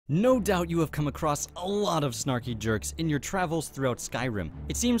No doubt you have come across a lot of snarky jerks in your travels throughout Skyrim.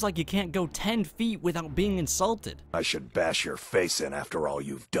 It seems like you can't go 10 feet without being insulted. I should bash your face in after all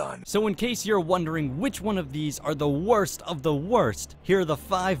you've done. So in case you're wondering which one of these are the worst of the worst, here are the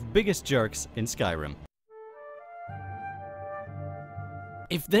 5 biggest jerks in Skyrim.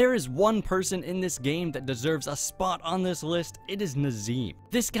 If there is one person in this game that deserves a spot on this list, it is Nazim.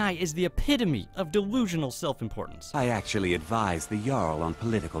 This guy is the epitome of delusional self-importance. I actually advise the Jarl on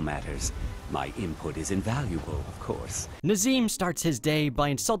political matters. My input is invaluable, of course. Nazim starts his day by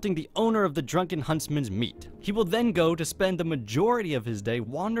insulting the owner of the Drunken Huntsman's meat. He will then go to spend the majority of his day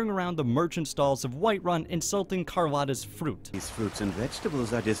wandering around the merchant stalls of Whiterun insulting Carlotta's fruit. These fruits and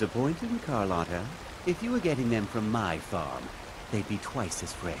vegetables are disappointing, Carlotta. If you were getting them from my farm, they'd be twice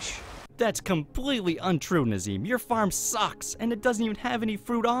as fresh. That's completely untrue, Nazim. Your farm sucks, and it doesn't even have any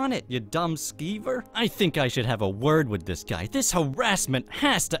fruit on it, you dumb skeever. I think I should have a word with this guy. This harassment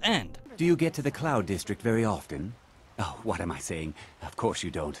has to end. Do you get to the Cloud District very often? Oh, what am I saying? Of course you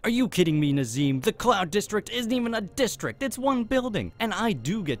don't. Are you kidding me, Nazim? The Cloud District isn't even a district, it's one building. And I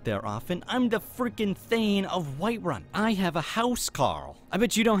do get there often. I'm the freaking Thane of Whiterun. I have a house, Carl. I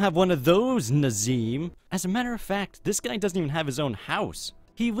bet you don't have one of those, Nazim. As a matter of fact, this guy doesn't even have his own house.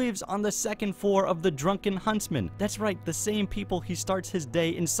 He lives on the 2nd floor of the Drunken Huntsman. That's right, the same people he starts his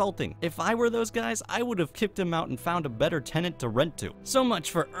day insulting. If I were those guys, I would have kicked him out and found a better tenant to rent to. So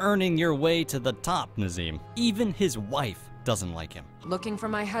much for earning your way to the top, Nazim. Even his wife doesn't like him. Looking for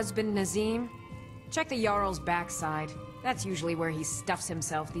my husband, Nazim? Check the Jarl's backside. That's usually where he stuffs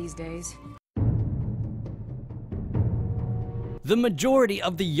himself these days. The majority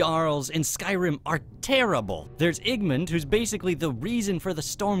of the Jarls in Skyrim are terrible. There's Igmund, who's basically the reason for the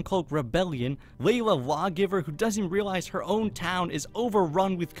Stormcloak Rebellion, Layla Lawgiver, who doesn't realize her own town is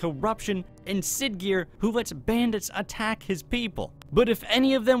overrun with corruption, and Sidgeir, who lets bandits attack his people. But if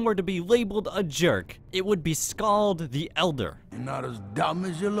any of them were to be labeled a jerk, it would be Skald the Elder. You're not as dumb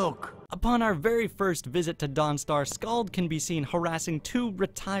as you look. Upon our very first visit to Dawnstar, Skald can be seen harassing 2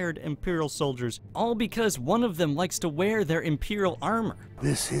 retired Imperial soldiers, all because one of them likes to wear their Imperial armor.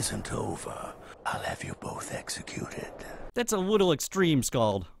 This isn't over. I'll have you both executed. That's a little extreme,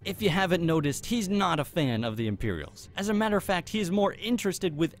 Skald. If you haven't noticed, he's not a fan of the Imperials. As a matter of fact, he is more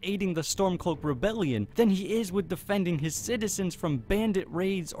interested with aiding the Stormcloak Rebellion than he is with defending his citizens from bandit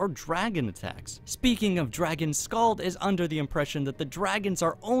raids or dragon attacks. Speaking of dragons, Skald is under the impression that the dragons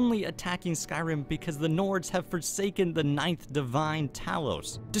are only attacking Skyrim because the Nords have forsaken the 9th divine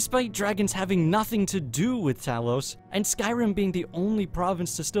Talos. Despite dragons having nothing to do with Talos, and Skyrim being the only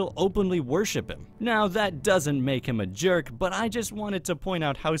province to still openly worship him. Now that doesn't make him a jerk, but I just wanted to point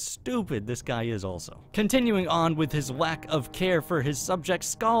out how stupid this guy is also. Continuing on with his lack of care for his subjects,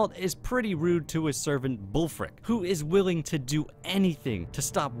 Skald is pretty rude to his servant Bulfric, who is willing to do anything to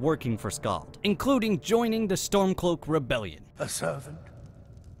stop working for Skald, including joining the Stormcloak Rebellion. A servant?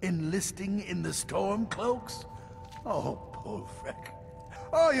 Enlisting in the Stormcloaks? Oh, Bulfric.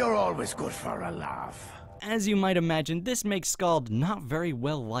 Oh, you're always good for a laugh. As you might imagine, this makes Skald not very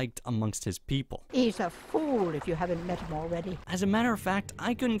well liked amongst his people. He's a fool if you haven't met him already. As a matter of fact,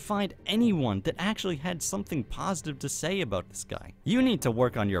 I couldn't find anyone that actually had something positive to say about this guy. You need to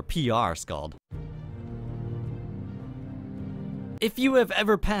work on your PR, Skald. If you have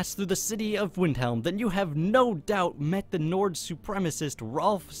ever passed through the city of Windhelm, then you have no doubt met the Nord supremacist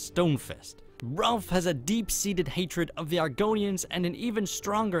Rolf Stonefist. Rolf has a deep-seated hatred of the Argonians and an even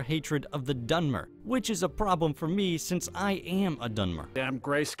stronger hatred of the Dunmer, which is a problem for me since I am a Dunmer. Damn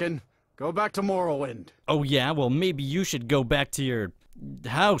Grayskin, go back to Morrowind. Oh yeah, well maybe you should go back to your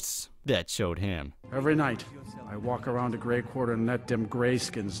house. That showed him. Every night, I walk around the Grey Quarter and let them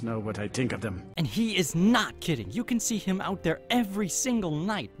Grayskins know what I think of them. And he is not kidding. You can see him out there every single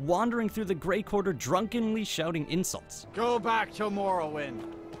night, wandering through the Grey Quarter drunkenly shouting insults. Go back to Morrowind,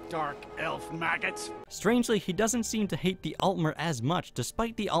 dark elf maggots. Strangely, he doesn't seem to hate the Altmer as much,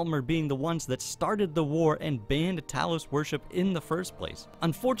 despite the Altmer being the ones that started the war and banned Talos worship in the first place.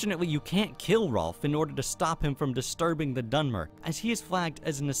 Unfortunately, you can't kill Rolf in order to stop him from disturbing the Dunmer, as he is flagged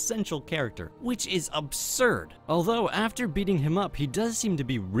as an essential character, which is absurd. Although, after beating him up, he does seem to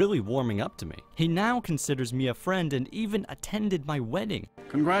be really warming up to me. He now considers me a friend and even attended my wedding.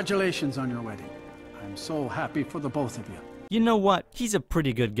 Congratulations on your wedding. I'm so happy for the both of you. You know what? He's a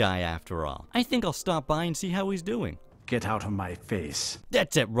pretty good guy after all. I think I'll stop by and see how he's doing. Get out of my face.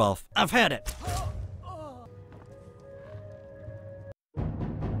 That's it, Rolf. I've had it.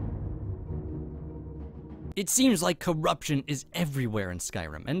 It seems like corruption is everywhere in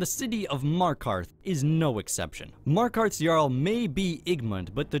Skyrim, and the city of Markarth is no exception. Markarth's Jarl may be Igmund,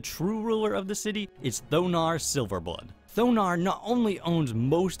 but the true ruler of the city is Thonar Silverblood. Thonar not only owns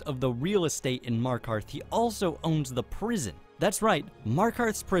most of the real estate in Markarth, he also owns the prison. That's right,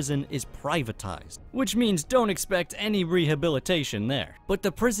 Markarth's prison is privatized, which means don't expect any rehabilitation there. But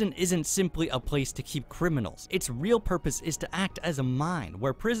the prison isn't simply a place to keep criminals. Its real purpose is to act as a mine,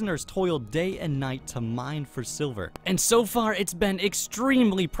 where prisoners toil day and night to mine for silver. And so far, it's been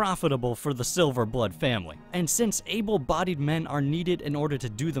extremely profitable for the Silverblood family. And since able-bodied men are needed in order to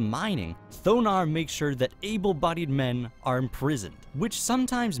do the mining, Thonar makes sure that able-bodied men are imprisoned, which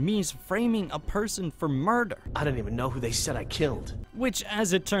sometimes means framing a person for murder. I don't even know who they said I killed. Which,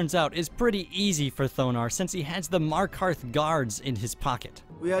 as it turns out, is pretty easy for Thonar since he has the Markarth guards in his pocket.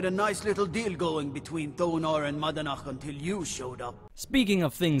 We had a nice little deal going between Thonar and Madanach until you showed up. Speaking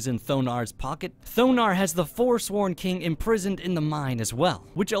of things in Thonar's pocket, Thonar has the Forsworn King imprisoned in the mine as well,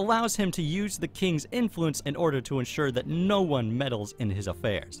 which allows him to use the king's influence in order to ensure that no one meddles in his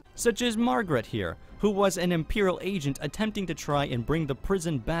affairs. Such as Margaret here, who was an Imperial agent attempting to try and bring the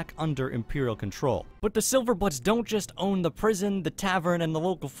prison back under Imperial control. But the Silverbloods don't just own the prison, the tavern, and the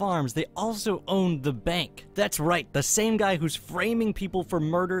local farms, they also own the bank. That's right, the same guy who's framing people for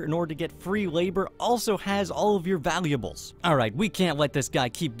murder in order to get free labor also has all of your valuables. Alright, we can't let this guy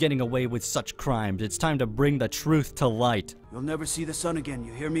keep getting away with such crimes. It's time to bring the truth to light. You'll never see the sun again,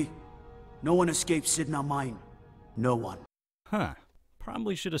 you hear me? No one escapes Sidna mine. No one. Huh.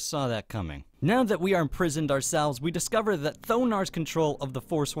 Probably should have saw that coming. Now that we are imprisoned ourselves, we discover that Thonar's control of the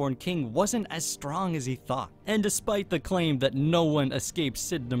Forsworn King wasn't as strong as he thought. And despite the claim that no one escapes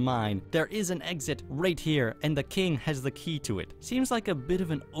Sidna Mine, there is an exit right here, and the king has the key to it. Seems like a bit of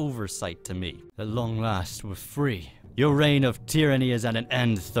an oversight to me. At long last, we're free. Your reign of tyranny is at an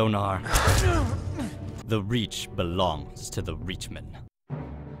end, Thonar. The Reach belongs to the Reachmen.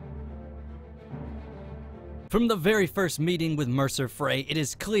 From the very first meeting with Mercer Frey, it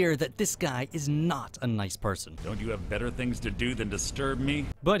is clear that this guy is not a nice person. Don't you have better things to do than disturb me?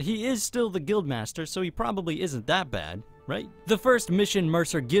 But he is still the guildmaster, so he probably isn't that bad, right? The first mission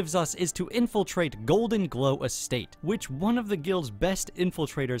Mercer gives us is to infiltrate Golden Glow Estate, which one of the guild's best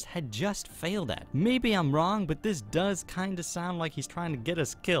infiltrators had just failed at. Maybe I'm wrong, but this does kinda sound like he's trying to get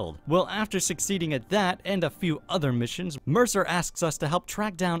us killed. Well, after succeeding at that and a few other missions, Mercer asks us to help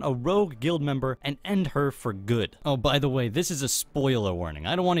track down a rogue guild member and end her for good. Oh, by the way, this is a spoiler warning.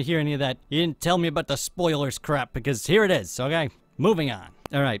 I don't want to hear any of that "you didn't tell me about the spoilers" crap, because here it is, okay? Moving on.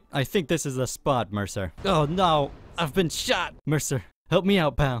 Alright, I think this is the spot, Mercer. Oh no, I've been shot! Mercer, help me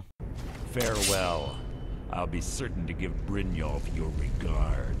out, pal. Farewell. I'll be certain to give Brynjolf your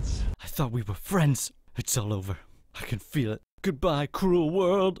regards. I thought we were friends. It's all over. I can feel it. Goodbye, cruel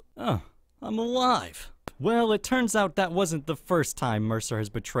world. Oh, I'm alive. Well, it turns out that wasn't the first time Mercer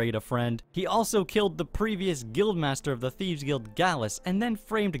has betrayed a friend. He also killed the previous guildmaster of the Thieves Guild, Gallus, and then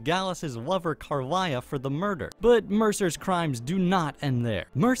framed Gallus's lover, Carlia, for the murder. But Mercer's crimes do not end there.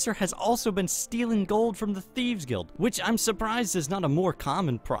 Mercer has also been stealing gold from the Thieves Guild, which I'm surprised is not a more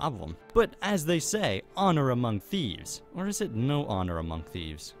common problem. But as they say, honor among thieves. Or is it no honor among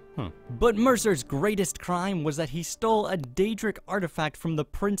thieves? But Mercer's greatest crime was that he stole a Daedric artifact from the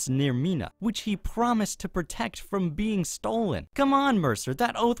prince Nirmina, which he promised to protect from being stolen. Come on, Mercer,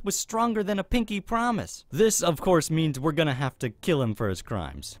 that oath was stronger than a pinky promise. This, of course, means we're gonna have to kill him for his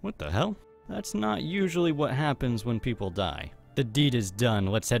crimes. What the hell? That's not usually what happens when people die. The deed is done,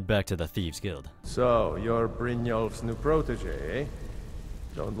 let's head back to the Thieves Guild. So, you're Brynjolf's new protege, eh?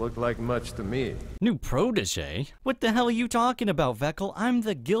 Don't look like much to me. New protege? What the hell are you talking about, Vekkel? I'm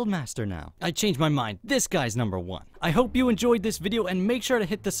the guildmaster now. I changed my mind. This guy's number one. I hope you enjoyed this video and make sure to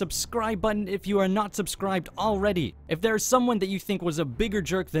hit the subscribe button if you are not subscribed already. If there's someone that you think was a bigger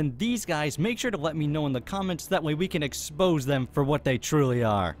jerk than these guys, make sure to let me know in the comments. That way we can expose them for what they truly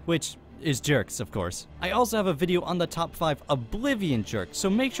are. Which is jerks, of course. I also have a video on the top 5 Oblivion jerks, so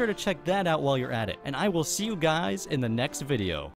make sure to check that out while you're at it. And I will see you guys in the next video.